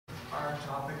our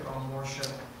topic on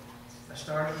worship. I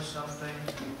started with something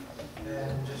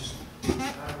and just, I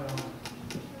don't know,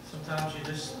 sometimes you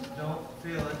just don't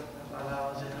feel it. While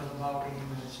I was in a ball game,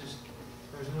 and it's just,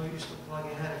 there's no use to plug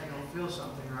ahead if you don't feel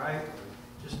something, right?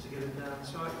 Just to get it done.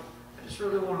 So I just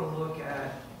really want to look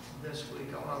at this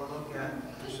week. I want to look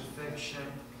at crucifixion.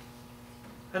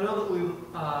 I know that we,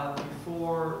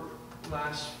 before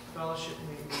last fellowship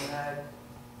meeting, we had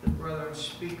the brethren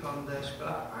speak on this,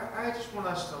 but I just want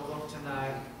us to look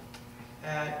tonight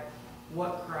at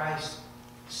what Christ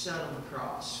said on the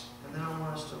cross. And then I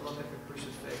want us to look at the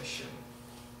crucifixion.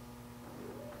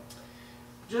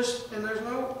 And there's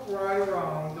no right or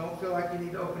wrong. Don't feel like you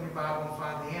need to open your Bible and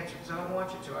find the answer, because I don't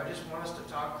want you to. I just want us to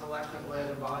talk collectively as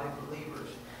a body of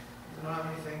believers. I don't have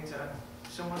anything to,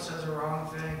 if someone says a wrong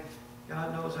thing,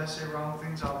 God knows I say wrong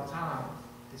things all the time.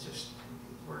 It's just,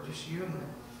 we're just human.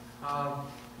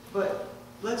 But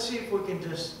let's see if we can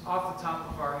just, off the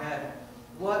top of our head,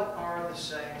 what are the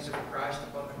sayings of Christ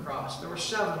upon the cross? There were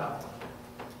 7 of them.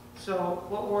 So,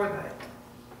 what were they?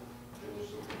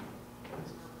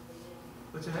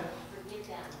 What's that?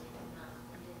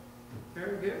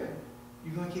 Very good.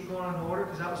 You going to keep going in order?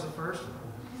 Because that was the first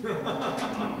one.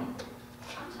 I'm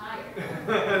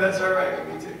tired. That's all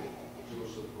right. Me too.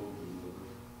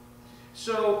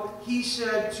 So, he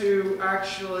said to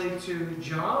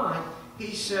John,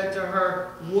 he said to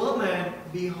her, "Woman,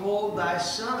 behold thy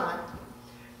son."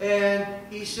 And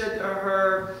he said to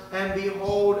her, "And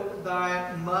behold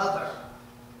thy mother."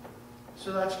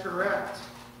 So that's correct.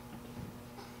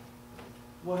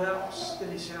 What else did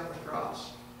he say on the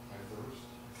cross?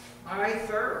 I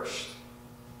thirst.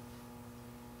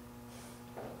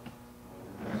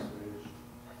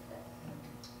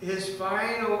 His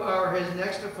final, or his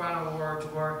next to final words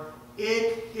were,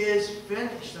 "It is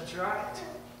finished." That's right.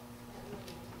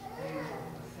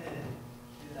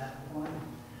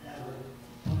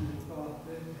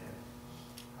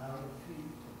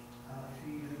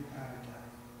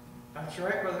 That's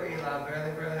right, Brother Eli.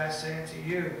 Verily, verily, I say unto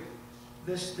you,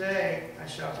 this day I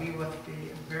shall be with thee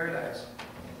in paradise.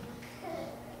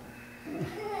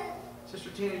 Sister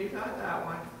Tina, you got that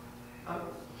one. I don't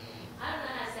know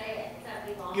how to say it.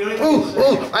 It's not You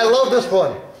Ooh, I love this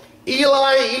one.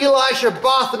 Eli, Eli,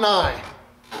 Shabbathani.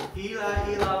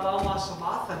 Eli, Eli, lama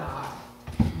sabachthani.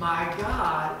 My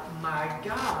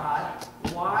God,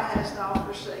 why hast thou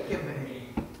forsaken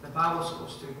me? The Bible school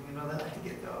student, you know that I can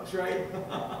get those, right?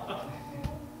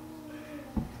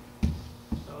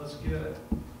 That was good.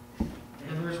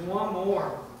 And there's one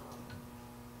more.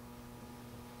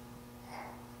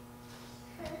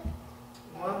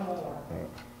 One more.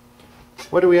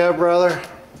 What do we have, brother?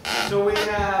 So we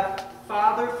have,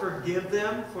 "Father, forgive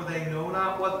them, for they know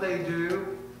not what they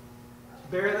do.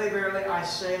 Verily, verily, I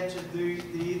say unto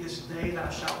thee, this day thou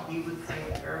shalt be with me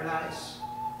in paradise.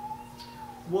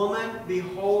 Woman,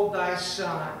 behold thy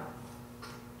son."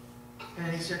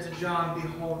 And he said to John,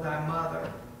 "Behold thy mother."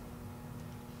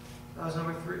 That was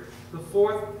number 3. The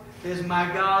 4th is, my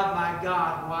God,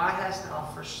 why hast thou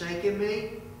forsaken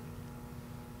me?"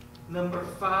 Number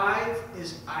 5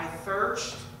 is, "I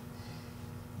thirst."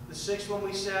 The 6th one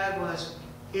we said was,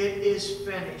 "It is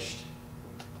finished."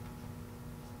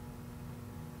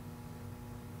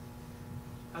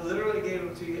 I literally gave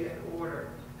them to you in order,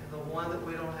 and the one that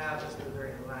we don't have is the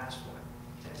very last one.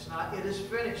 It's not, "It is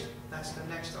finished." That's the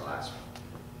next to last one.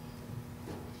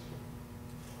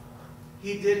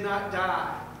 He did not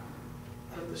die,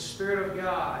 but the Spirit of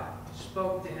God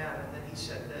spoke to him, and then he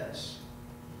said this.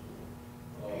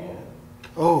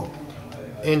 Oh,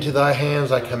 into thy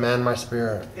hands I commend my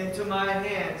spirit. Into thy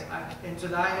hands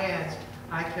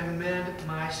I commend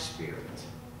my spirit.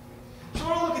 So I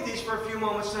want to look at these for a few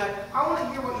moments tonight. I want to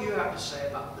hear what you have to say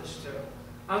about this too.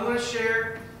 I'm going to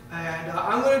share, and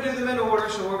I'm going to do them in order.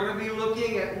 So we're going to be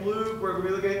looking at Luke, we're going to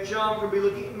be looking at John, we're going to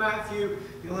be looking at Matthew.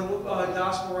 The only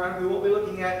gospel we won't be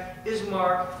looking at is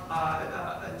Mark.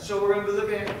 And so we're going to be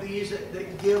looking at these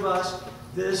that give us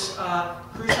this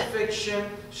crucifixion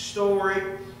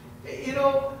story. You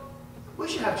know, we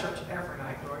should have church every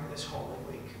night during this Holy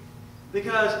Week.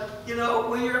 Because, you know,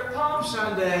 when you're at Palm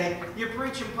Sunday, you're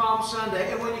preaching Palm Sunday.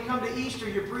 And when you come to Easter,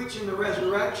 you're preaching the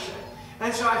resurrection.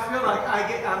 And so I feel like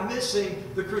I'm missing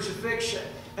the crucifixion.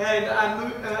 And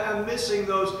I'm missing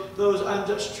those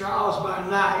unjust trials by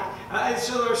night. And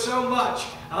so there's so much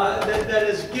that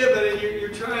is given, and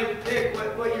you're trying to pick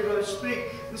what you're going to speak.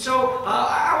 And so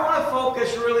I want to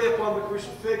focus really upon the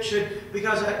crucifixion,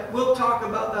 because we'll talk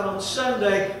about that on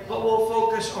Sunday, but we'll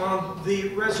focus on the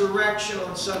resurrection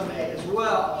on Sunday as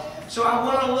well. So I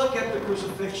want to look at the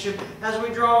crucifixion as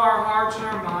we draw our hearts and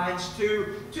our minds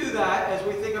to that as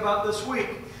we think about this week.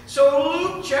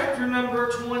 So Luke chapter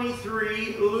number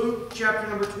 23. Luke chapter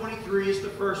number 23 is the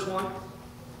first one.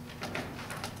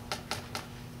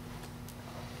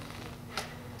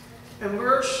 And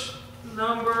verse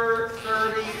number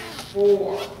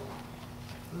 34.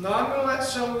 Now I'm going to let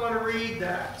someone read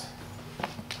that.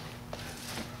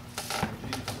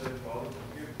 Jesus said, Father,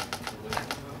 forgive them, for they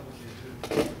know not what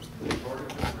they do. They parted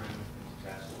their friend and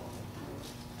cast along.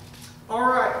 All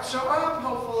right, so I'm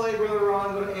hopefully, Brother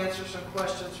Ron, going to answer some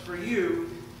questions for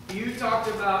you. You talked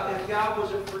about if God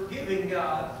was a forgiving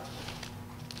God,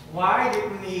 why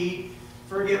didn't He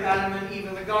forgive Adam and Eve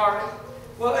in the garden?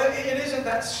 Well, it isn't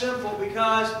that simple,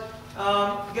 because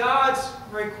God's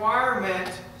requirement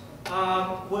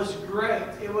was great.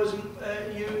 It was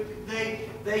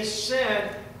they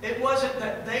sinned. It wasn't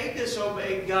that they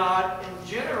disobeyed God in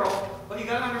general, but you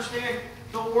got to understand,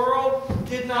 the world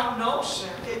did not know sin.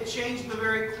 It changed the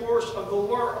very course of the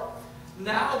world.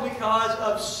 Now, because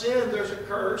of sin, there's a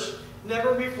curse.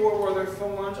 Never before were there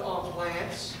thorns on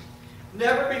plants.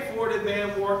 Never before did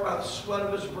man work by the sweat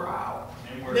of his brow.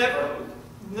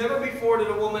 Never before did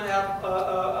a woman have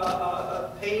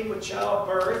a pain with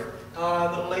childbirth,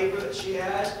 the labor that she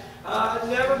has.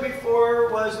 Never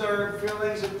before was there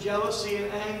feelings of jealousy and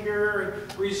anger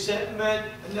and resentment.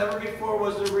 And never before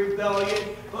was there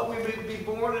rebellion. But we would be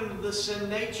born into the sin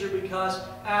nature because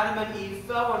Adam and Eve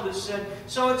fell into sin.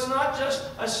 So it's not just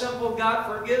a simple God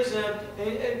forgives them,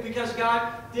 because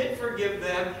God did forgive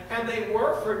them, and they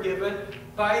were forgiven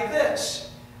by this.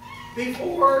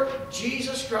 Before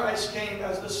Jesus Christ came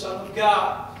as the Son of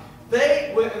God,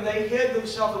 they went and they hid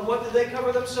themselves. And what did they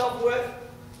cover themselves with?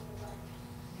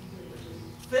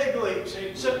 Fig leaves.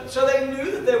 So they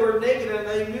knew that they were naked, and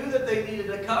they knew that they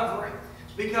needed a covering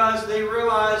because they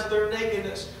realized their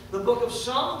nakedness. The book of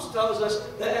Psalms tells us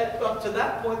that up to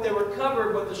that point they were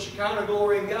covered with the Shekinah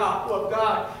glory of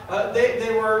God.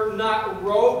 They were not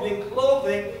robed in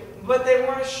clothing, but they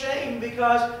weren't ashamed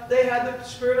because they had the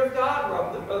Spirit of God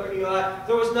rubbed them, Brother Eli.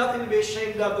 There was nothing to be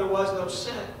ashamed of. There was no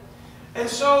sin. And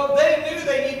so they knew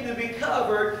they needed to be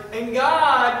covered. And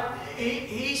God,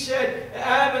 He said,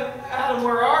 Adam,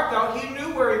 where art thou? He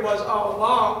knew where he was all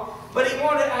along. But He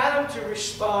wanted Adam to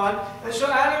respond. And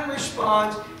so Adam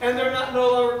responds. And they're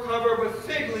no longer covered with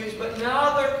fig leaves, but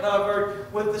now they're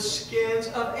covered with the skins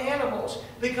of animals,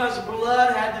 because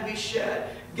blood had to be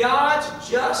shed. God's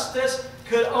justice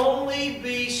could only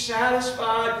be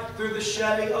satisfied through the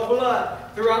shedding of blood.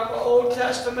 Throughout the Old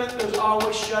Testament, there's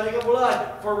always shedding of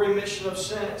blood for remission of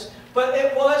sins. But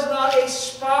it was not a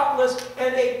spotless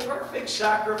and a perfect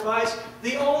sacrifice.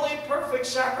 The only perfect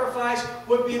sacrifice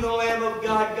would be the Lamb of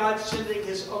God, God sending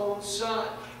His own Son.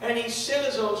 And He sent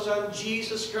His own Son,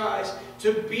 Jesus Christ,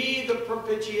 to be the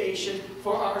propitiation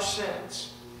for our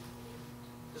sins.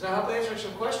 Does that help answer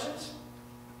some questions?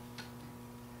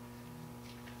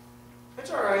 It's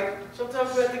all right.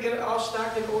 Sometimes we have to get it all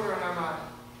stacked in order in our mind.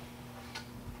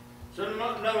 So in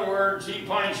other words, He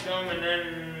punished them and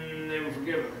then they were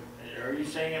forgiven. Are you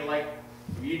saying it like,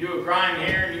 if you do a crime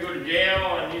here and you go to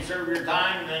jail and you serve your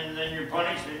time, then you're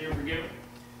punished and you're forgiven?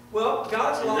 Well,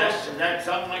 God's law Is that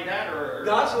something like that? Or?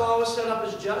 God's law was set up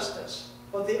as justice.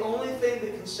 But the only thing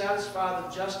that can satisfy the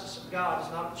justice of God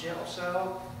is not a jail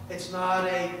cell. It's not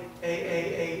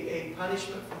a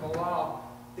punishment from the law.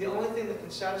 The only thing that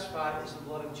can satisfy it is the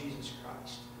blood of Jesus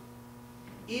Christ.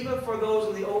 Even for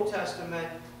those in the Old Testament,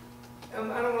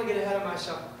 and I don't want to get ahead of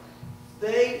myself,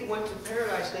 they went to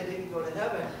paradise, they didn't go to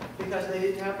heaven because they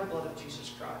didn't have the blood of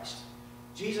Jesus Christ.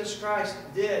 Jesus Christ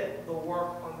did the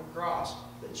work on the cross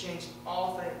that changed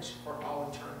all things for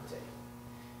all eternity.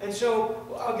 And so,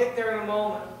 I'll get there in a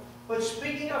moment. But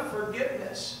speaking of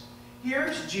forgiveness,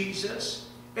 here's Jesus,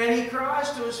 and He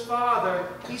cries to His Father.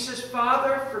 He says,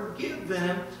 Father, forgive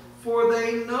them, for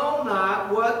they know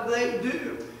not what they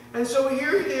do. And so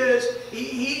here it is.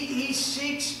 He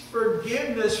seeks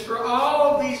forgiveness for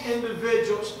all of these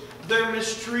individuals. They're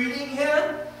mistreating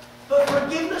Him, but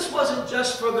forgiveness wasn't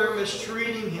just for their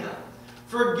mistreating Him.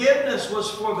 Forgiveness was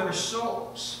for their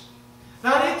souls.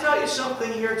 Now, I need to tell you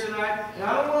something here tonight, and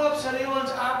I don't want to upset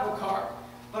anyone's apple cart,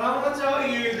 but I want to tell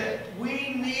you that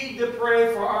we need to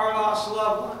pray for our lost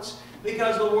loved ones,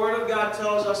 because the Word of God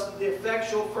tells us that the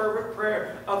effectual, fervent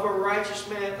prayer of a righteous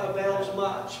man avails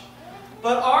much.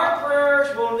 But our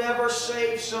prayers will never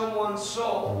save someone's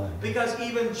soul, because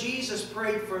even Jesus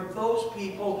prayed for those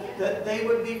people that they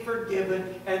would be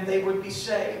forgiven and they would be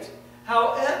saved.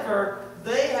 However,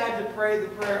 they had to pray the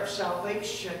prayer of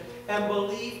salvation and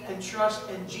believe and trust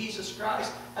in Jesus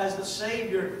Christ as the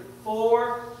Savior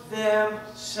for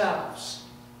themselves.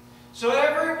 So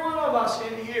every one of us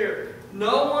in here,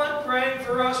 No one praying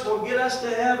for us will get us to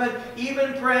heaven.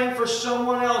 Even praying for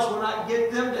someone else will not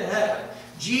get them to heaven.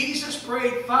 Jesus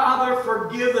prayed, Father,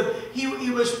 forgive them. He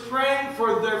was praying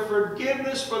for their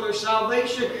forgiveness, for their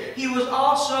salvation. He was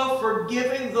also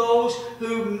forgiving those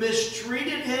who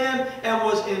mistreated him and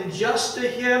was unjust to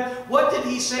him. What did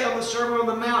he say on the Sermon on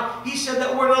the Mount? He said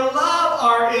that we're to love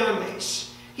our enemies.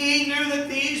 He knew that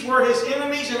these were his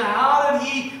enemies, and how did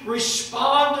he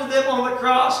respond to them on the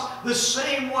cross? The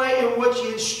same way in which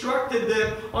he instructed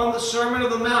them on the Sermon on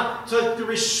the Mount, to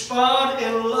respond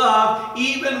in love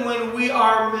even when we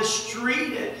are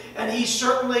mistreated. And he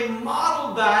certainly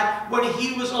modeled that when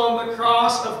he was on the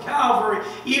cross of Calvary.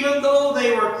 Even though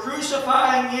they were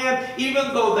crucifying him,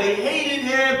 even though they hated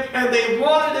him and they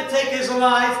wanted to take his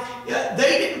life,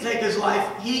 they didn't take his life.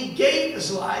 He gave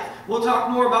his life. We'll talk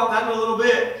more about that in a little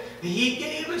bit. He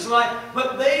gave his life,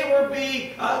 but they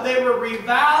were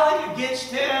reviling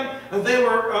against him. They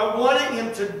were wanting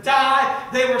him to die.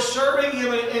 They were serving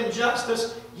him in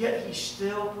injustice, yet he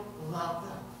still loved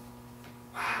them.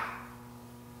 Wow.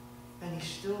 And he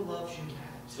still loves you, man.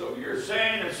 So you're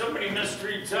saying if somebody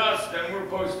mistreats us, then we're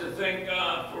supposed to thank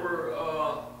God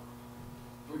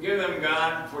forgive them,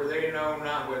 God, for they know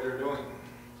not what they're doing.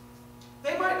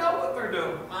 They might know what they're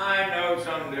doing. I know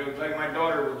some do. It's like my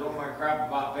daughter was doing my crap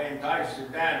about paying tithes. She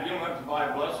said, Dad, you don't have to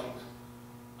buy blessings.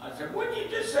 I said, what did you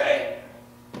just say?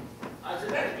 I said,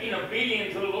 that's being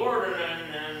obedient to the Lord, and I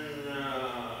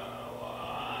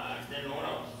didn't know what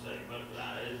else to say, but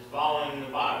it's following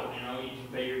the Bible, you know, you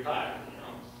should pay your tithes,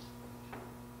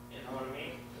 you know what I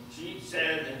mean? She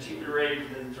said, and she was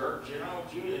raised in church, you know,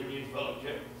 she was in youth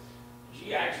fellowship.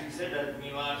 She actually said that to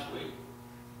me last week.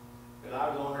 Because I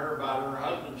was on her about her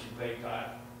husband should pay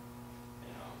tithe,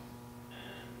 you know,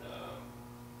 and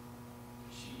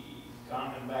she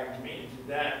commented back to me and said,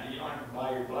 Dad, you don't have to buy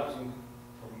your blessing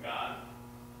from God.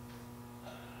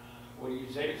 What do you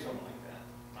say to something like that?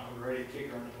 I was ready to kick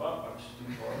her in the butt, but she's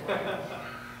too far away.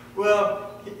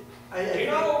 Well,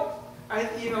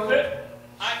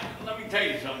 let me tell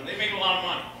you something. They make a lot of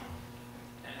money,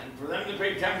 and for them to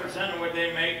pay 10% of what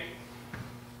they make,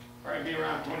 probably be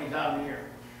around $20,000 a year.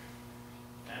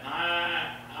 And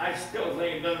I still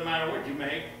think it doesn't matter what you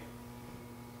make.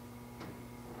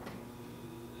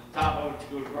 The top of it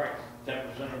should go to Christ. 10%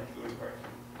 of it should go to Christ.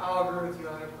 I'll agree with you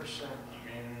 100%.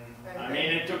 I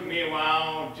mean, it took me a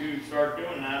while to start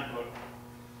doing that, but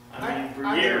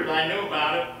for years I knew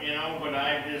about it, you know, but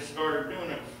I just started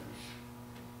doing it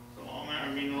for so long.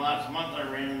 I mean, last month I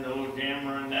ran into a little jam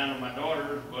running down to my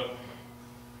daughter's, but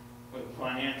with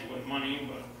money,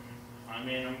 but I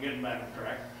mean, I'm getting back on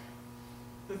track.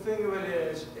 The thing of it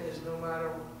is no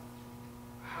matter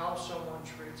how someone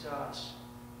treats us,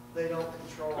 they don't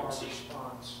control our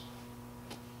response.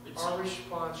 Our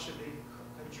response should be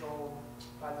controlled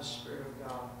by the Spirit of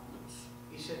God.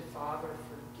 He said, Father,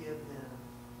 forgive them,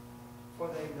 for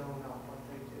they know not what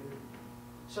they do.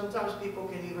 Sometimes people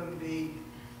can even be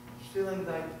feeling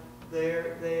like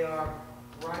they are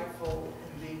rightful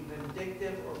in being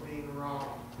vindictive or being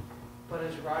wrong. But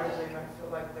as right as they might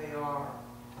feel like they are,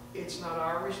 it's not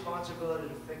our responsibility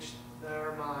to fix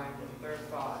their mind and their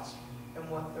thoughts and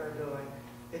what they're doing.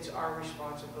 It's our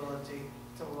responsibility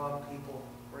to love people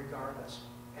regardless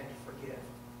and to forgive.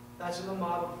 That's in the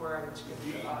model prayer that's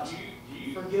given to us.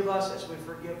 Forgive us as we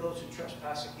forgive those who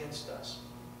trespass against us.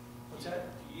 What's that?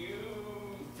 Do you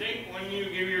think when you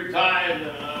give your tithe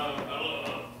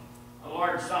a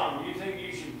large sum, do you think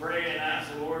you should pray and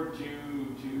ask the Lord to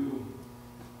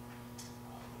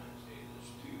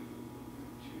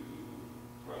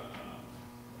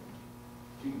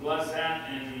bless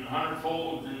that in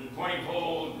 100-fold and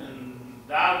 20-fold and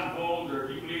 1,000-fold, or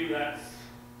do you believe that's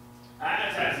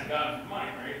asking God for money,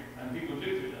 right? And people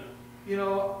do that. You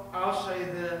know, I'll say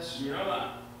this. You know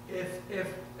that?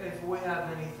 If we have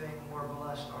anything, we're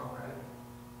blessed already.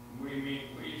 What do you mean?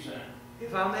 What are you saying?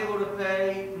 If I'm able to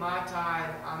pay my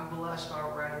tithe, I'm blessed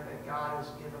already that God has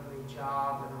given me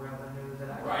job and revenue that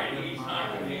I right. can He's do.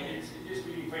 not going to. Just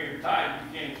because you pay your tithe,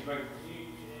 you can't expect.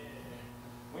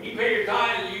 When you pay your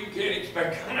tithe, you can't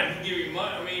expect God to give you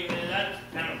money. I mean, that's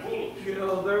kind of foolish. You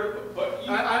know,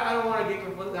 I don't want to get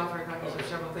completely off track because there's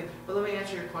several things. But let me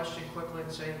answer your question quickly and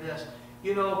say this.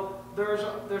 You know, there's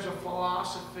a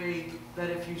philosophy that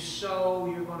if you sow,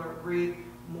 you're going to reap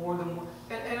more than one.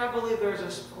 And I believe there's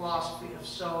this philosophy of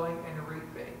sowing and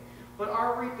reaping. But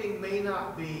our reaping may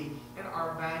not be in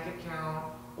our bank account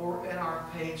or in our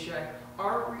paycheck.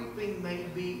 Our reaping may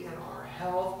be in our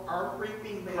health. Our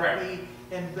reaping may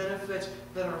be in benefits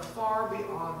that are far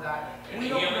beyond that. And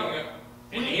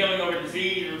healing of a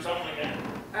disease or something like that.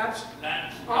 Absolutely.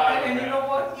 That's and you know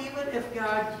what? Even if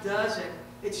God doesn't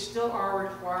it's still our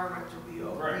requirement to be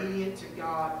obedient to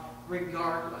God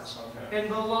regardless. Okay. And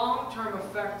the long-term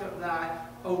effect of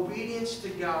that, obedience to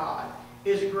God,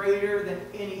 is greater than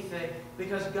anything,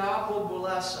 because God will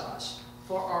bless us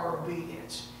for our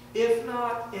obedience. If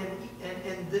not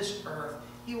in this earth,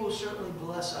 He will certainly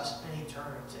bless us in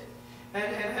eternity.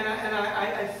 And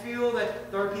I feel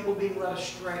that there are people being led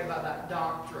astray by that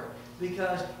doctrine,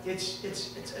 because it's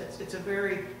a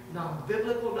very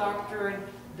non-biblical doctrine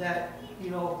that,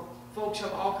 you know, folks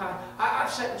have all kinds. I've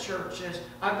sat in churches.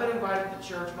 I've been invited to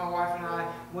church. My wife and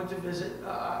I went to visit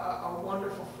a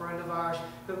wonderful friend of ours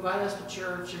who invited us to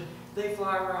church, and they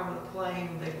fly around in a plane,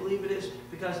 and they believe it is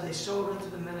because they sowed into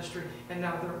the ministry, and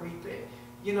now they're reaping.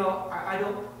 You know, I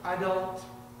don't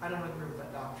agree with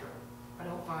that doctrine. I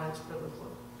don't find it's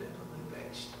biblically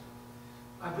based.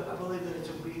 I believe that it's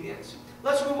obedience.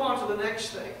 Let's move on to the next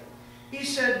thing. He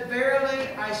said, "Verily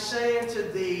I say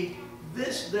unto thee,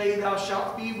 this day thou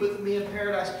shalt be with me in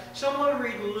paradise." Someone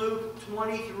read Luke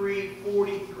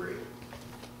 23:43.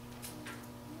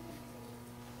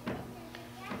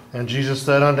 And Jesus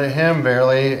said unto him,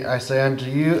 Verily I say unto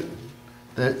you,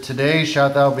 that today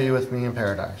shalt thou be with me in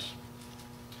paradise.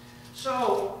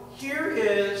 So here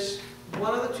is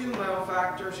one of the two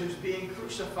malefactors who's being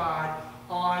crucified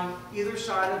on either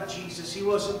side of Jesus. He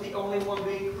wasn't the only one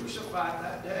being crucified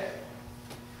that day.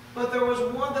 But there was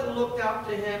one that looked out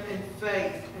to him in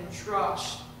faith and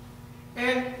trust.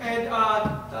 And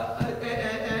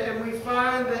we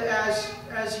find that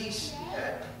as he,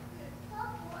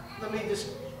 let me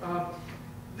just,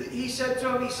 he said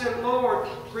to him, he said, "Lord,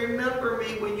 remember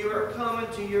me when you are coming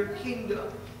to your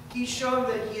kingdom." He's shown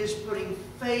that he is putting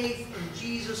faith in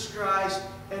Jesus Christ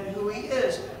and who He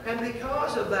is. And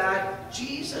because of that,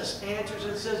 Jesus answers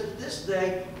and says, "This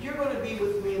day you're going to be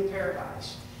with me in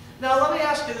paradise." Now let me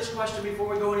ask you this question before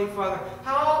we go any further.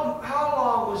 How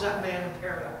long was that man in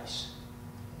paradise?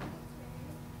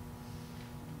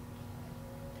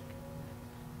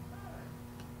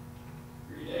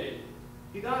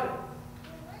 You got it.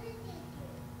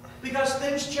 Because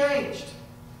things changed.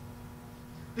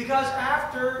 Because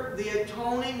after the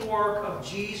atoning work of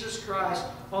Jesus Christ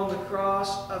on the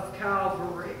cross of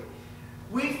Calvary,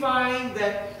 we find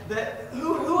that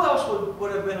who else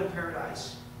would have been in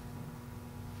paradise?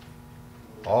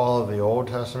 All of the Old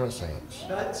Testament saints.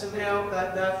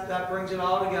 That brings it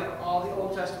all together. All the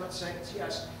Old Testament saints.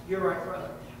 Yes, you're right, brother.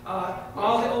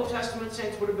 All the Old Testament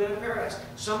saints would have been in paradise.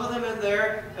 Some of them in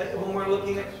there, when we're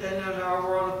looking at in our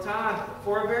world of time,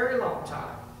 for a very long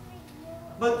time.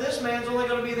 But this man's only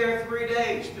going to be there 3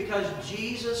 days, because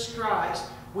Jesus Christ,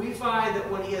 we find that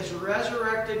when He is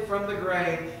resurrected from the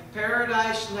grave,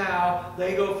 paradise now,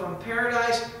 they go from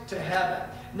paradise to heaven.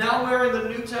 Now we're in the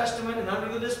New Testament and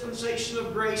under the dispensation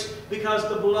of grace, because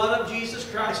the blood of Jesus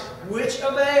Christ, which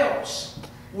avails,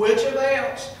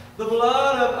 the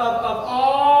blood of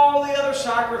all the other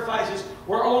sacrifices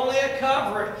were only a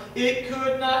covering. It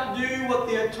could not do what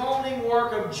the atoning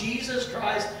work of Jesus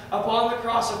Christ upon the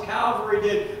cross of Calvary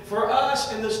did for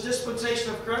us in this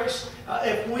dispensation of grace.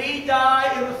 If we die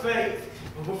in the faith,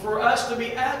 for us to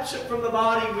be absent from the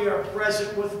body, we are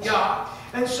present with God.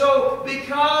 And so,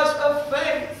 because of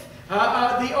faith,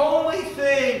 the only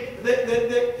thing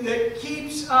that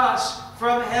keeps us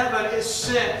from heaven is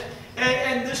sin.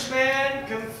 And this man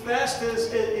confessed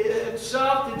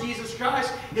himself to Jesus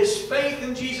Christ, his faith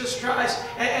in Jesus Christ.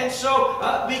 And so,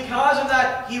 because of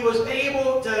that, he was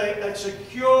able to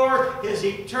secure his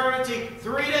eternity.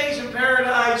 3 days in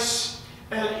paradise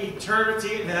and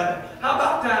eternity in heaven. How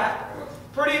about that?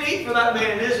 Pretty neat for that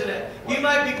man, isn't it? You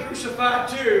might be crucified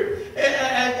too.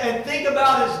 And think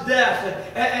about his death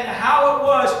and how it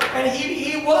was. And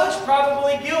he was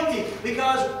probably guilty,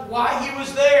 because why he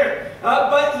was there.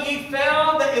 But he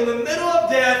found that in the middle of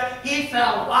death, he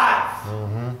found life.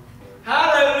 Mm-hmm.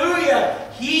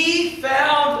 Hallelujah! He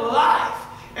found life.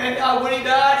 And when he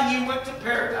died, he went to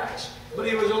paradise. But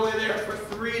he was only there for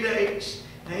 3 days.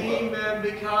 Amen.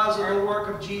 Because of the work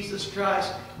of Jesus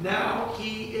Christ, now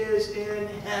he is in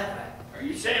heaven. Are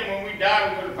you saying when we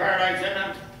die, we go to paradise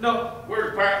then? No.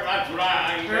 Where's paradise? That's what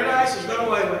I Paradise is done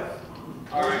away with.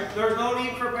 All right. There's no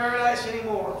need for paradise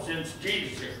anymore. Since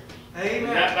Jesus here.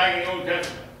 Amen. Not back in the Old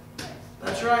Testament.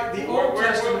 That's right. The Old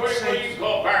Testament what do you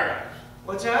call paradise?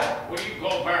 What's that? What do you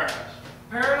call paradise?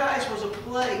 Paradise was a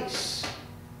place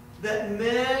that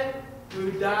men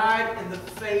who died in the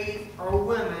faith, or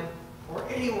women, or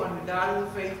anyone who died in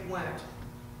the faith went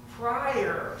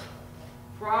prior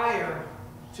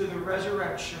to the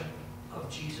resurrection of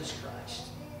Jesus Christ.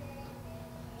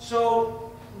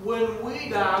 So when we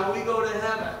die, we go to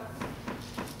heaven.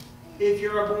 If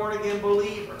you're a born-again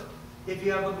believer. if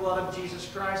you have the blood of Jesus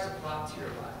Christ applied to your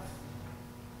life.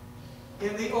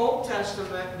 In the Old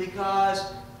Testament,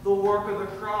 because the work of the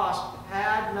cross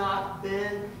had not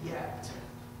been yet,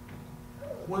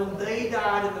 when they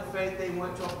died in the faith, they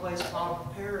went to a place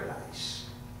called paradise.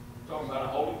 Talking about a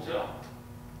holding cell.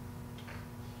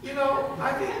 You know,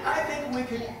 I think we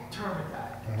could term it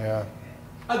that. Yeah.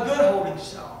 A good holding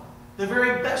cell. The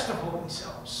very best of holding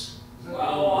cells.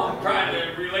 Well, I'm trying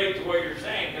to relate to what you're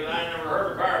saying, because I never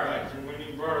heard of paradise, and when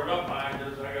you brought it up, I got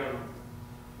to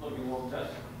look in the Old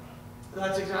Testament.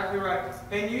 That's exactly right.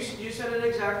 And you said it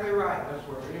exactly right. That's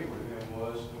where Abraham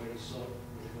was when he saw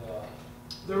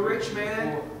with, The rich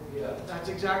man, yeah. that's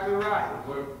exactly right.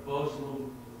 Where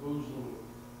Muslim,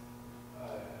 how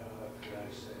can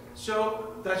I say it?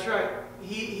 So, that's right.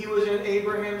 He was in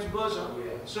Abraham's bosom.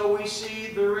 Yeah. So we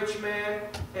see the rich man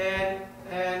and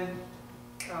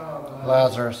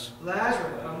Lazarus.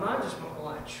 Lazarus. My mind just went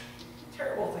blank.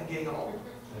 Terrible thing getting old.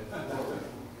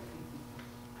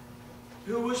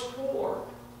 Who was poor.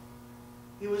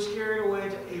 He was carried away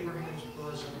to Abraham's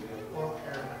bosom, or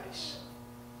paradise.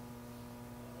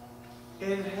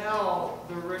 In hell,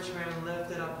 the rich man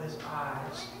lifted up his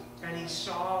eyes, and he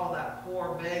saw that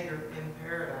poor beggar in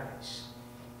paradise.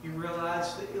 He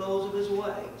realized the ills of his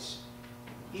ways.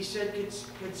 He said,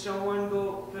 could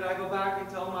I go back and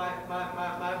tell my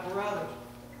brothers?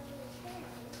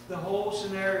 The whole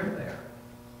scenario there.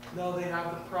 No, they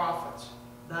have the prophets.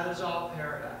 That is all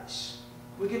paradise.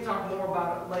 We can talk more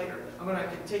about it later. I'm going to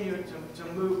continue to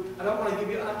move. I don't want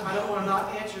to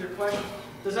not answer your question.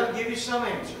 Does that give you some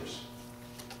answers?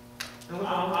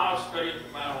 I'll study it.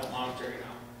 I'll check it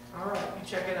out. All right, you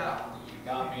check it out. You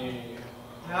got me.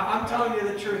 Now, I'm telling you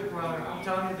the truth, brother. I'm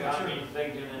telling you the Got truth. me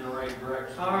thinking in the right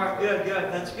direction. All right, good.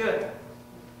 That's good.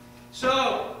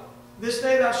 So, this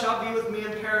day thou shalt be with me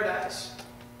in paradise.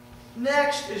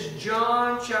 Next is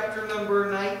John chapter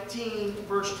number 19,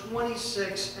 verse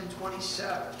 26 and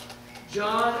 27.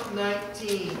 John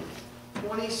 19,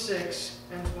 26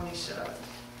 and 27.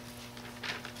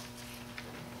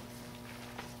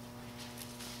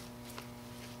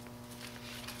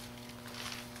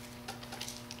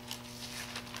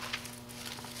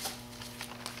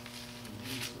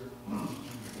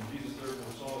 Jesus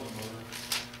therefore saw his mother,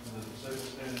 and the disciple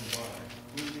standing by,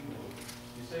 weeping,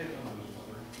 he saith unto his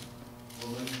mother,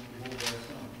 Woman, behold thy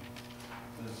son.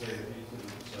 Then saith he to the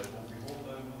disciple, Behold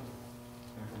thy mother.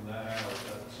 And from that hour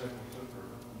that disciple took her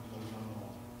until his own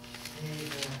home.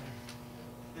 Amen.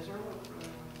 Is there one?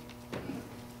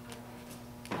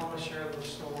 I want to share a little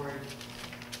story.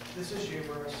 This is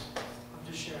humorous. I'm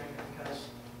just sharing it because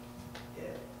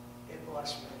it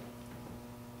blessed me.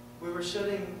 We were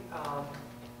sitting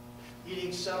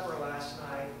eating supper last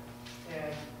night,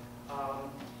 and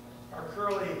our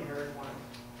curly-haired one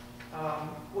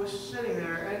was sitting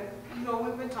there, and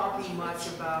we've been talking much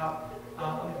about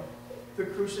the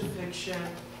crucifixion.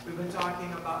 We've been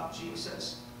talking about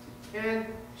Jesus, and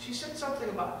she said something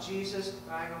about Jesus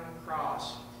dying on the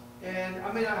cross. And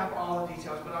I may not have all the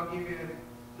details, but I'll give you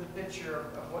the picture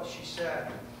of what she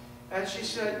said. And she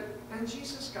said, and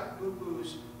Jesus got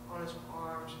boo-boos on his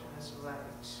arms and his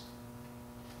legs.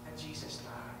 And Jesus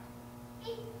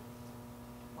died.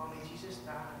 Mommy, Jesus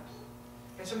died.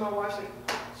 And so my wife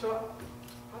said, so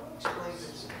how do I explain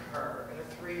this to her at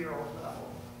a 3-year-old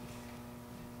level?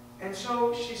 And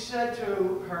so she said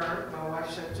to her, my wife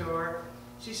said to her,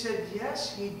 she said,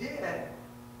 yes, he did.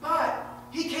 But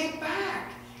he came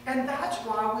back. And that's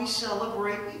why we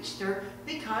celebrate Easter,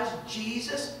 because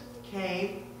Jesus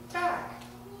came back.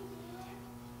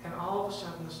 And all of a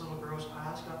sudden, this little girl's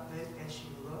eyes got big, and she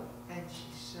looked, and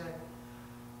she said,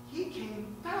 he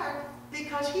came back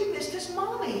because he missed his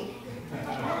mommy.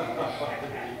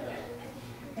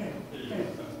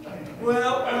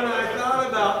 Well, when I thought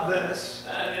about this,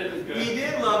 he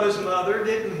did love his mother,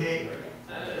 didn't he?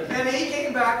 And he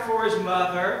came back for his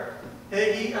mother.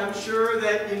 I'm sure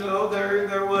that,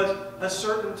 there was a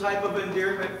certain type of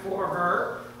endearment for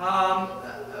her.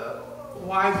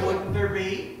 Why wouldn't there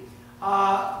be?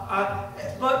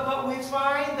 But we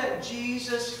find that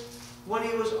Jesus, when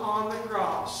he was on the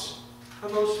cross,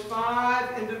 and those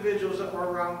 5 individuals that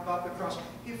were around about the cross,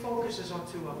 he focuses on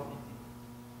 2 of them.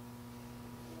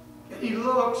 And he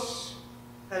looks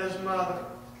at his mother,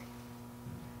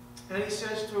 and he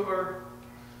says to her,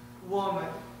 woman.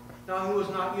 Now, he was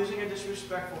not using a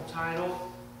disrespectful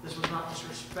title. This was not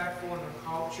disrespectful in their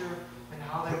culture and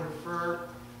how they referred,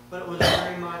 but it was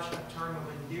very much a term of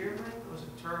endearment. It was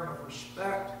a term of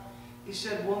respect. He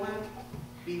said, woman,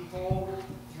 behold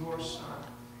your son.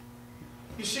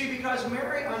 You see, because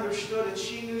Mary understood it,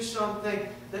 she knew something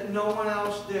that no one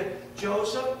else did.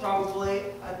 Joseph probably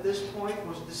at this point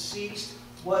was deceased,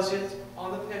 wasn't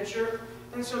on the picture.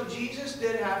 And so Jesus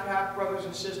did have half-brothers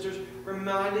and sisters,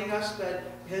 reminding us that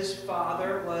his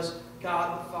father was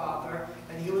God the Father,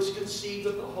 and he was conceived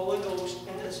of the Holy Ghost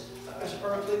in his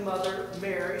earthly mother,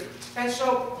 Mary. And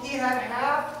so he had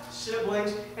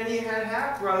half-siblings, and he had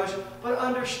half-brothers, but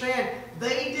understand,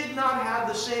 they did not have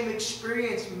the same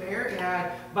experience Mary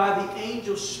had by the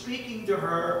angel speaking to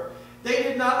her. They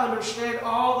did not understand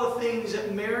all the things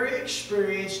that Mary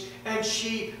experienced, and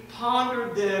she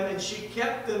pondered them, and she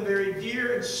kept them very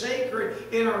dear and sacred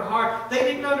in her heart. They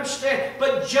didn't understand.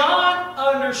 But John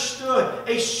understood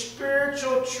a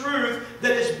spiritual truth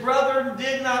that his brother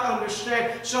did not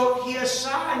understand. So he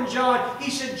assigned John.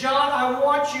 He said, John, I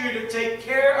want you to take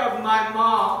care of my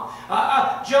mom.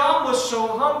 John was so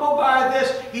humble by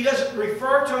this. He doesn't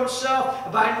refer to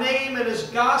himself by name in his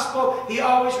gospel. He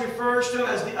always refers to him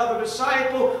as the other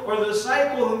disciple, or the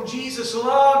disciple whom Jesus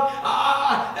loved.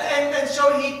 And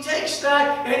so he takes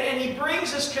that and he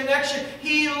brings this connection.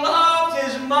 He loved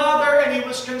his mother and he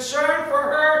was concerned for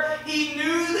her. He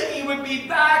knew that he would be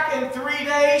back in 3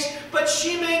 days, but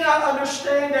she may not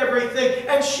understand everything,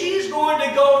 and she's going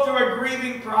to go through a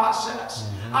grieving process.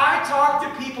 I talk to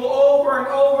people over and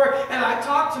over, and I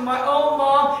talk to my own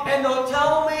mom, and they'll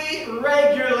tell me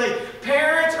regularly,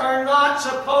 parents are not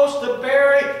supposed to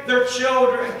bury their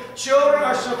children. Children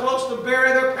are supposed to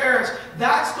bury their parents.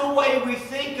 That's the way we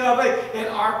think of it in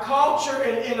our culture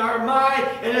and in our mind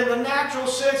and in the natural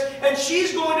sense. And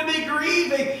she's going to be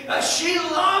grieving. She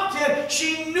loved him.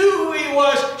 She knew who he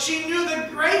was. She knew the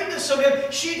greatness of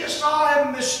him. She just saw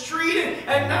him mistreated,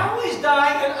 and now he's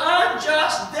dying an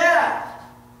unjust death.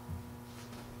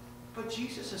 But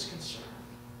Jesus is concerned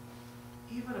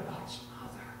even about his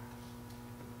mother.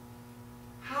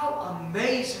 How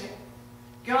amazing.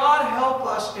 God help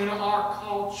us in our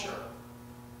culture.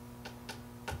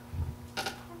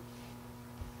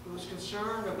 He was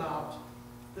concerned about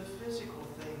the physical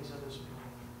things of his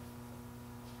mother.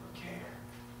 Her care,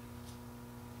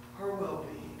 her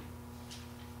well-being,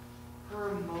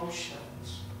 her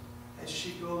emotions as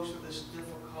she goes through this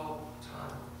difficult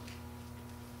time.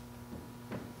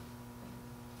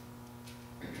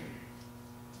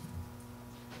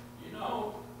 You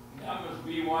know, that must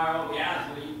be why all the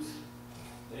athletes,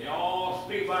 they all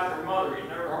speak about their mother. You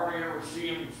never hardly ever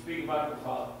see them speak about their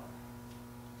father.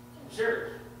 I'm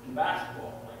serious. In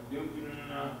basketball, like Duke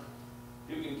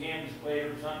and Kansas played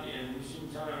or something, and you've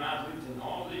seen some of them athletes, and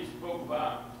all they spoke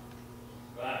about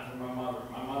from my mother.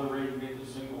 My mother raised me as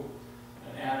a single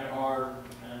and had it hard,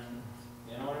 and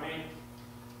you know what I mean?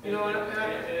 You know,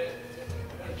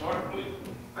 it's hard to believe.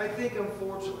 I think,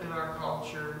 unfortunately, in our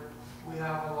culture, we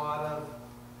have a lot of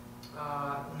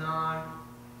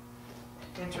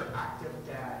non-interactive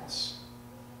dads,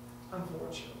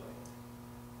 unfortunately.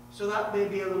 So that may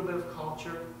be a little bit of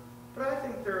culture, but I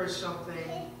think there is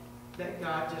something that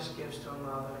God just gives to a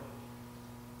mother.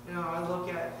 You know, I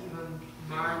look at even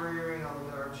my rearing, I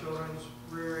look at our children's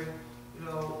rearing. You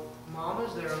know, mom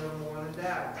is there a little more than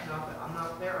dad. Not that I'm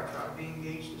not there. I try to be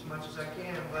engaged as much as I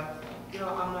can, but you know,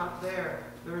 I'm not there.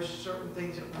 There's certain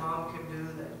things that mom can do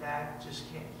that dad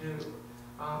just can't do.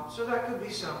 So that could be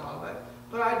some of it.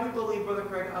 But I do believe, Brother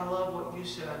Craig, I love what you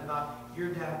said about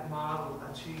your dad modeled.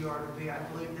 That's who you are to be. I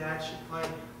believe dad should play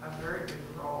a very big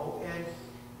role in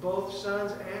both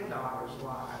sons and daughters'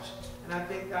 lives. And I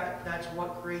think that's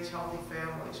what creates healthy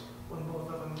families, when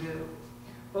both of them do.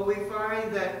 But we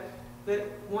find that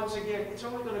once again, it's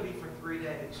only going to be for 3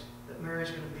 days that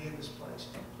Mary's going to be in this place.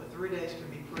 But 3 days can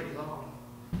be pretty long.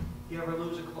 You ever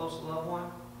lose a close loved one?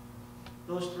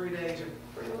 Those 3 days are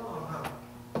pretty long, huh?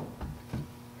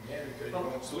 Yeah, because you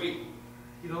don't sleep.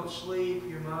 You don't sleep,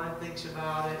 your mind thinks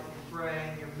about it, you're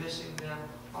praying, you're missing them.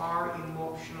 Our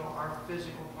emotional, our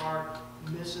physical part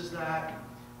misses that.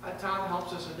 Time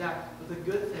helps us adapt. But the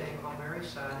good thing on Mary's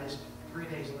side is 3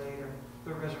 days later,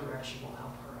 the resurrection will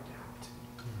help her adapt.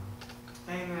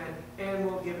 Amen. And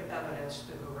we'll give evidence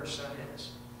to who her son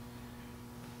is.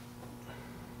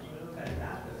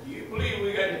 Do you believe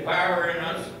we got the power in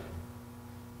us?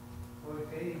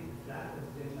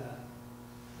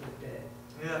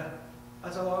 Yeah.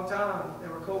 That's a long time. They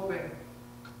were coping.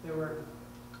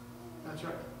 That's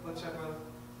right. What's that, brother?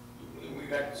 You believe we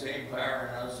got the same power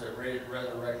in us that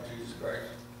resurrect Jesus Christ?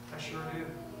 I sure do.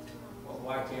 Well,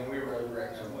 why can't we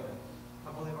resurrect somebody?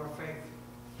 I believe our faith.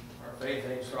 Our faith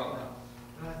ain't strong enough.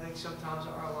 And I think sometimes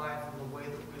in our life and the way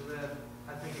that we live,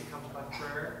 I think it comes by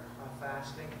prayer, by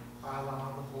fasting, by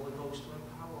allowing the Holy Ghost to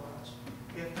empower us.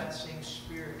 If that same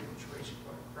Spirit which raised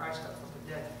Christ up from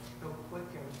the dead will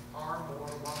quicken our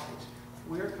mortal bodies,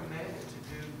 we're commanded to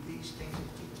do these things and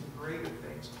even greater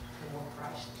things than what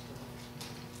Christ is doing.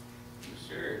 You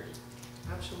sure?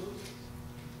 Absolutely.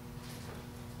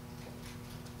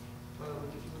 Well,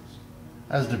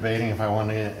 I was debating if I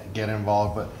wanted to get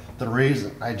involved, but the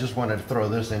reason, I just wanted to throw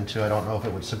this into, I don't know if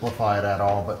it would simplify it at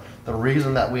all, but the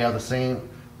reason that we have the same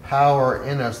power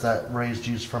in us that raised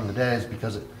Jesus from the dead is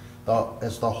because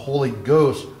it's the Holy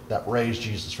Ghost that raised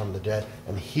Jesus from the dead,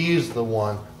 and He's the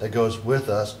one that goes with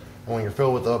us. And when you're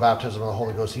filled with the baptism of the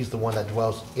Holy Ghost, He's the one that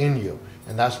dwells in you.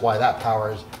 And that's why that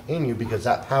power is in you, because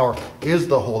that power is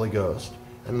the Holy Ghost.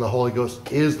 And the Holy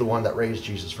Ghost is the one that raised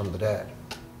Jesus from the dead.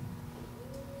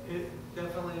 it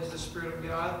definitely is the Spirit of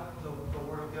God. The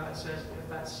Word of God says, if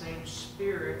that same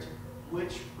Spirit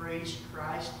which raised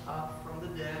Christ up from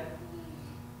the dead,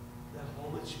 the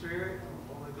Holy Spirit,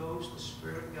 the Holy Ghost, the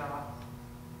Spirit of God,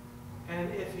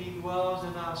 and if He dwells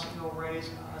in us, He'll raise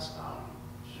us up.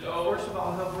 So, First of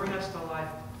all, He'll bring us to life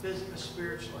physically,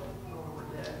 spiritually, when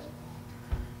we're dead.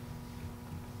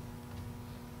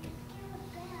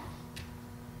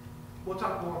 We'll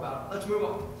talk more about it. Let's move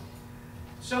on.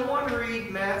 Someone read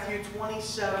Matthew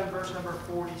 27, verse number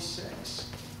 46.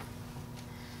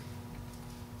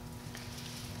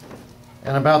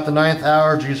 And about the 9th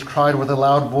hour, Jesus cried with a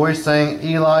loud voice, saying,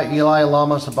 Eli, Eli,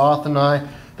 lama sabachthani,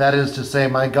 that is to say,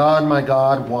 my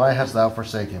God, why hast thou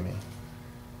forsaken me?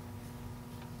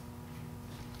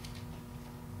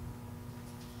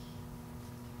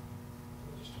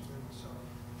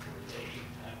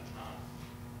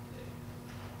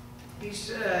 He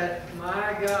said,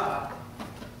 my God,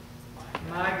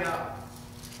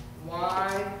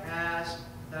 why hast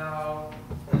thou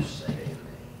forsaken me?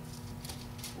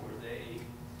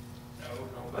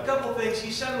 A couple things.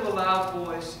 He said in a loud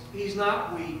voice, he's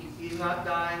not weak. He's not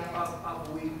dying of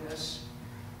weakness.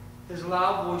 His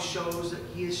loud voice shows that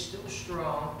he is still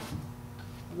strong.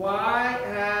 Why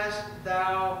hast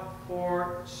thou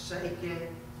forsaken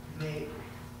me?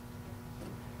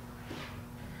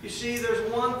 You see,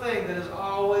 there's one thing that has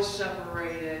always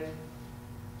separated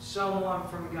someone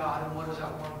from God. And what is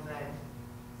that one thing?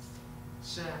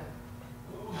 Sin.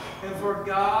 And for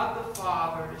God the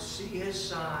Father to see His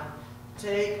Son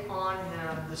take on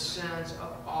Him the sins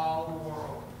of all the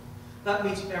world. That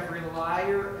means every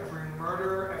liar, every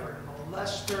murderer, every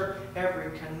molester,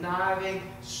 every conniving,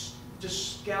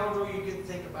 just scoundrel you can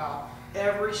think about.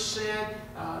 Every sin,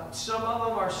 some of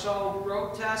them are so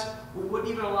grotesque, we wouldn't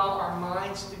even allow our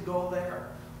minds to go there.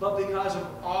 But because of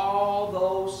all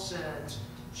those sins,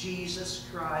 Jesus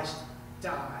Christ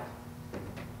died.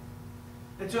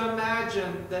 And to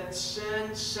imagine that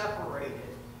sin separated,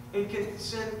 and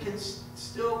sin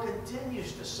still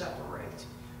continues to separate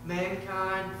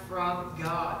mankind from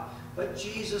God. But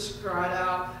Jesus cried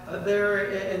out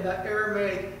there in the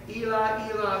Aramaic, Eli,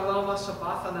 Eli, lama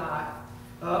sabachthani.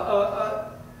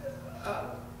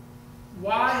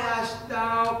 Why hast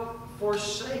thou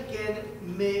forsaken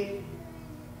me?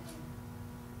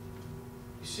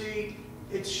 You see,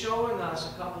 it's showing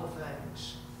us a couple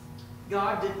things.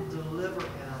 God didn't deliver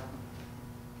him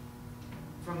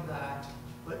from that,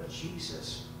 but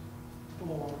Jesus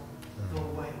bore the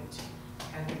weight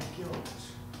and the guilt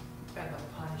and the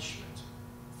punishment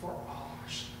for all our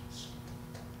sins.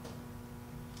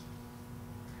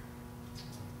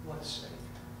 What a Savior.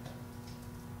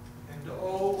 And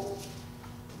oh,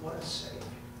 what a Savior.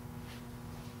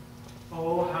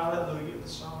 Oh, hallelujah, the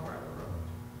songwriter wrote.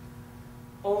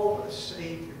 Oh, what a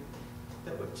Savior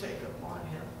that would take upon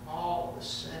him all the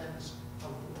sins of the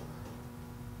world.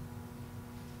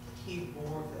 He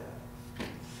bore them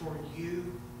for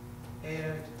you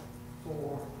and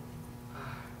for I.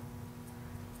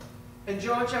 In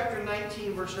John chapter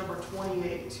 19, verse number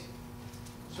 28,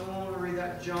 someone want to read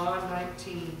that? John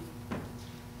 19,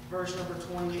 verse number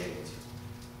 28.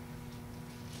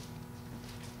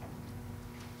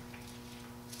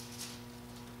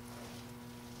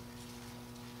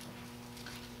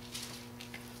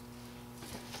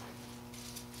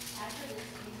 After this,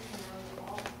 Jesus knows that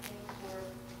all things were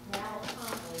now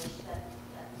accomplished, that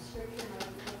the scripture might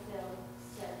be fulfilled,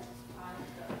 said, I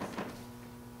thirst.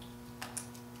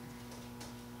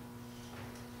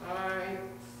 I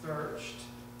thirst.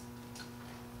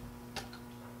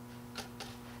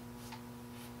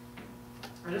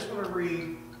 I just want to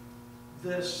read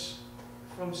this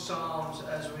from Psalms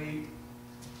as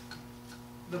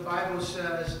the Bible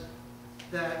says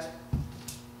that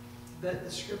the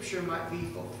scripture might be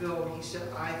fulfilled. He said,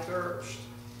 I thirst.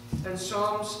 In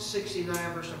Psalms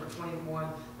 69, verse number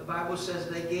 21, the Bible says,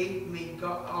 they gave me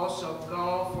also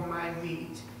gall for my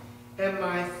meat, and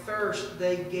my thirst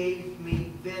they gave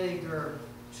me vinegar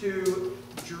to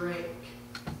drink.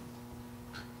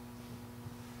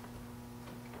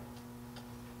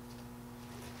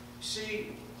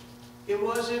 See, it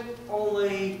wasn't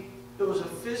only, it was a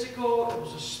physical, it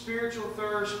was a spiritual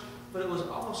thirst, but it was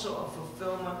also a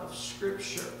fulfillment of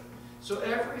Scripture. So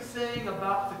everything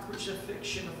about the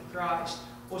crucifixion of Christ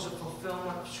was a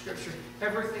fulfillment of Scripture.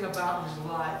 Everything about his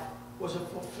life was a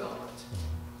fulfillment.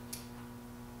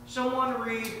 Someone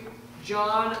read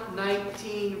John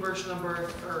 19, verse number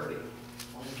 30.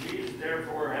 When Jesus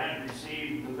therefore had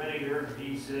received the vinegar,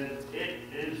 he said, "It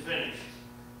is finished."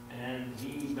 And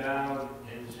he bowed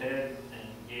his head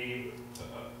and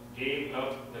gave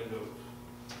up the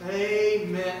ghost.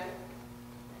 Amen.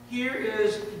 Here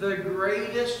is the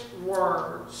greatest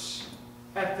words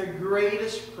at the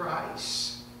greatest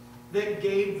price that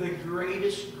gave the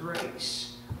greatest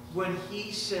grace when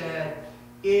he said,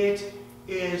 "It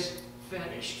is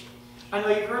finished." I know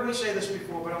you've heard me say this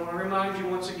before, but I want to remind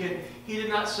you once again, he did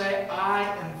not say, "I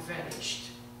am finished."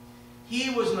 He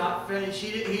was not finished.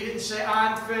 He didn't say,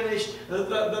 "I'm finished.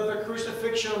 The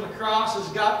crucifixion on the cross has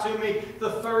got to me.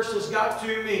 The thirst has got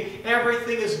to me.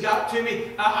 Everything has got to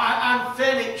me. I'm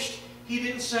finished." He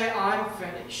didn't say, "I'm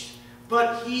finished."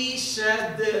 But he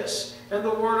said this. And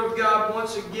the Word of God,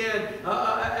 once again,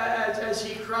 as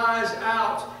he cries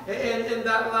out in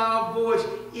that loud voice,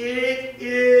 "It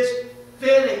is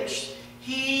finished."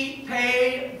 He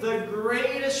paid the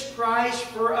greatest price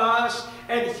for us,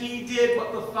 and he did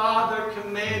what the Father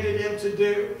commanded him to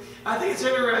do. I think it's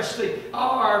interesting.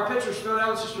 All our pictures filled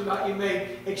out, Sister Dot, you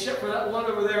made, except for that one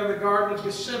over there in the Garden of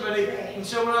Gethsemane. And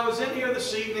so when I was in here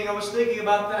this evening, I was thinking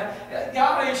about that.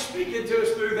 God is speaking to us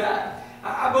through that.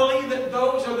 I believe that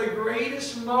those are the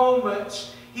greatest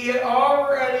moments. He had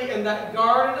already, in that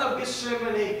Garden of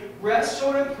Gethsemane,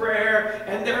 wrestled in prayer,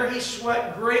 and there he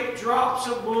sweat great drops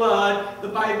of blood. The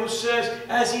Bible says,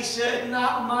 as he said,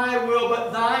 "Not my will,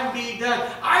 but thine be done."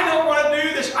 I don't want to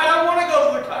do this. I don't want to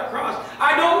go to the cross.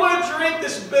 I don't want to drink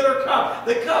this bitter cup,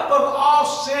 the cup of all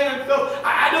sin and filth.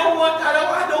 I don't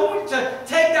want to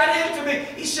take that into me.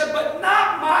 He said, "But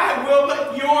not my will,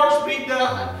 but yours be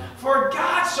done." For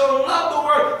God so loved the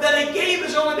world that he gave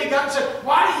his only begotten Son.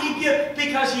 Why did he give?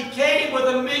 Because he came with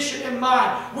a mission in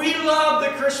mind. We love the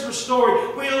Christmas story.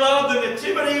 We love the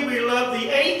nativity. We love the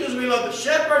angels. We love the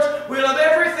shepherds. We love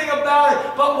everything about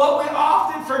it. But what we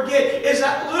often forget is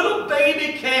that little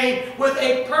baby came with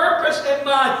a purpose in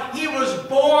mind. He was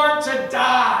born to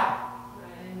die.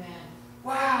 Amen.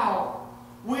 Wow.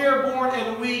 We are born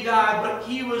and we die, but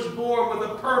he was born with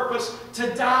a purpose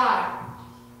to die.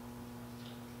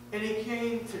 And he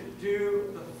came to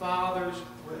do the Father's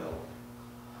will.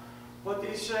 What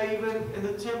did he say even in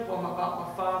the temple? "I'm about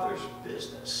my Father's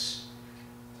business."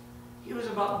 He was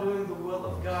about doing the will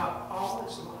of God all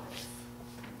his life.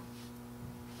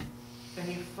 And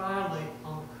he finally,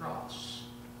 on the cross,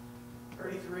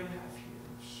 33 and a half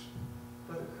years,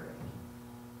 Brother Craig,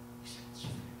 he said, "It's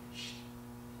finished.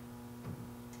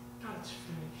 God, it's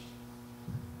finished.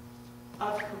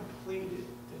 I've completed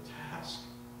the task.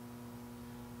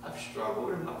 I've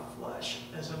struggled in my flesh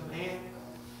as a man,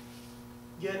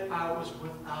 yet I was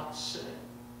without sin.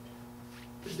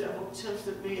 The devil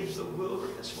tempted me into the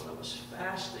wilderness when I was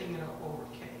fasting, and I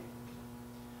overcame.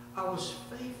 I was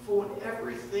faithful in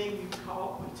everything you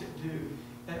called me to do,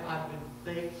 and I've been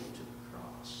faithful to the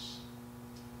cross.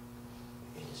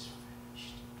 It is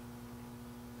finished.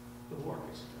 The work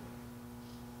is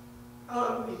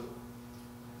done."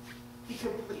 He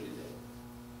completed it.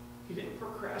 He didn't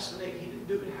procrastinate. He didn't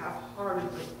do it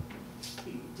half-heartedly.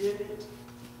 He did it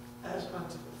as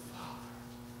unto the Father.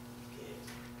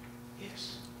 It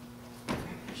is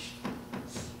finished.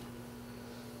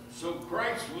 So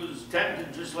Christ was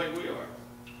tempted just like we are.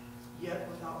 Yet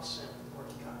without sin, the Word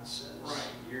of God says. Right.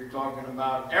 You're talking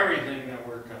about everything that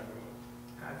we're tempted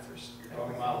with. You're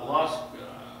talking about lust,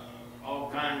 all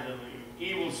kinds of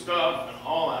evil stuff, and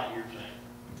all that you're saying.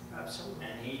 Absolutely.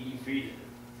 And he defeated it.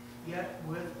 Yet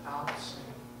without sin.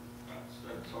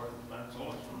 That's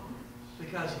awesome.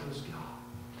 Because he was God.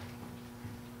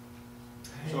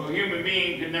 So a human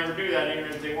being could never do that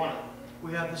even if they wanted.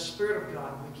 We have the Spirit of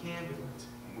God. We can do it.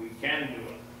 We can do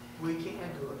it. We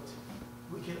can do it.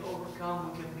 We can overcome.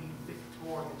 We can be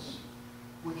victorious.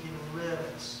 We can live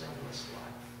a sinless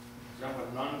life. Is that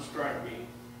what nuns try to be?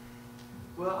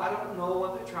 Well, I don't know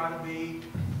what they try to be,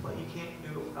 but you can't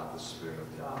do it without the Spirit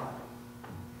of God.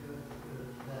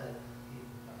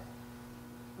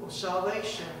 Well,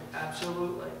 salvation,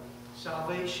 absolutely.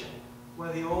 Salvation,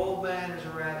 where the old man is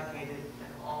eradicated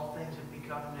and all things have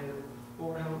become new.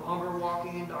 We're no longer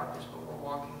walking in darkness, but we're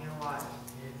walking in light.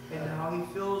 and how he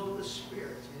fills with the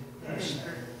Spirit. The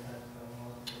Spirit.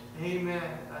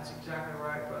 Amen. That's exactly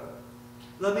right, brother.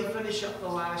 Let me finish up the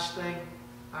last thing.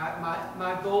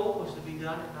 My goal was to be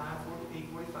done at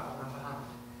 8:45. I'm behind.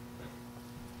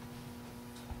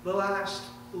 The last,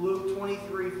 Luke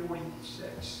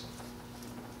 23:46.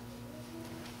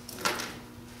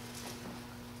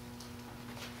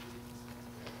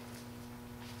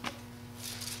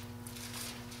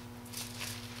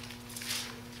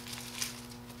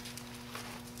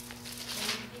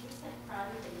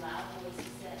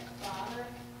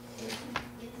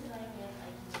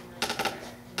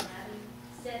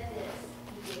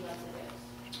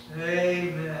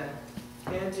 Amen.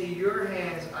 Into your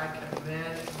hands I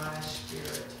commend my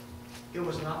spirit. It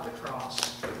was not the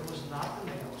cross. It was not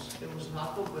the nails. It was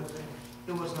not the whipping.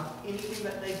 It was not anything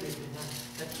that they did to him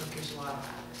that took his life.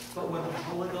 But when the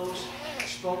Holy Ghost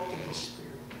spoke to his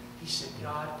spirit, he said,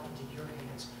 God, into your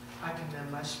hands I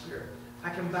commend my spirit. I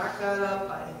can back that up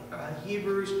by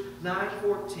Hebrews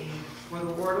 9:14, where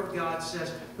the Word of God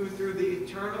says, who through the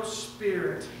eternal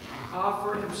Spirit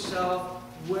offered himself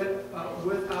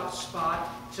without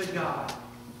spot to God.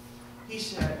 He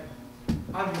said,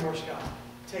 I'm yours, God.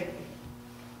 Take me.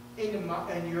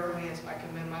 In your hands I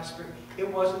commend my spirit. It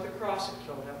wasn't the cross that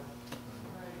killed him.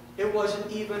 It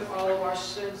wasn't even all of our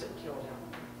sins that killed him.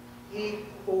 He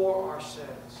bore our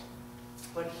sins.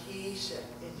 But he said,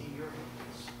 into your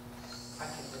hands I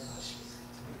commend my spirit.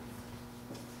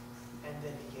 And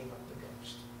then he gave up the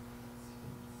ghost.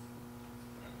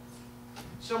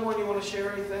 Someone, you want to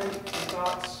share anything? Any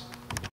thoughts?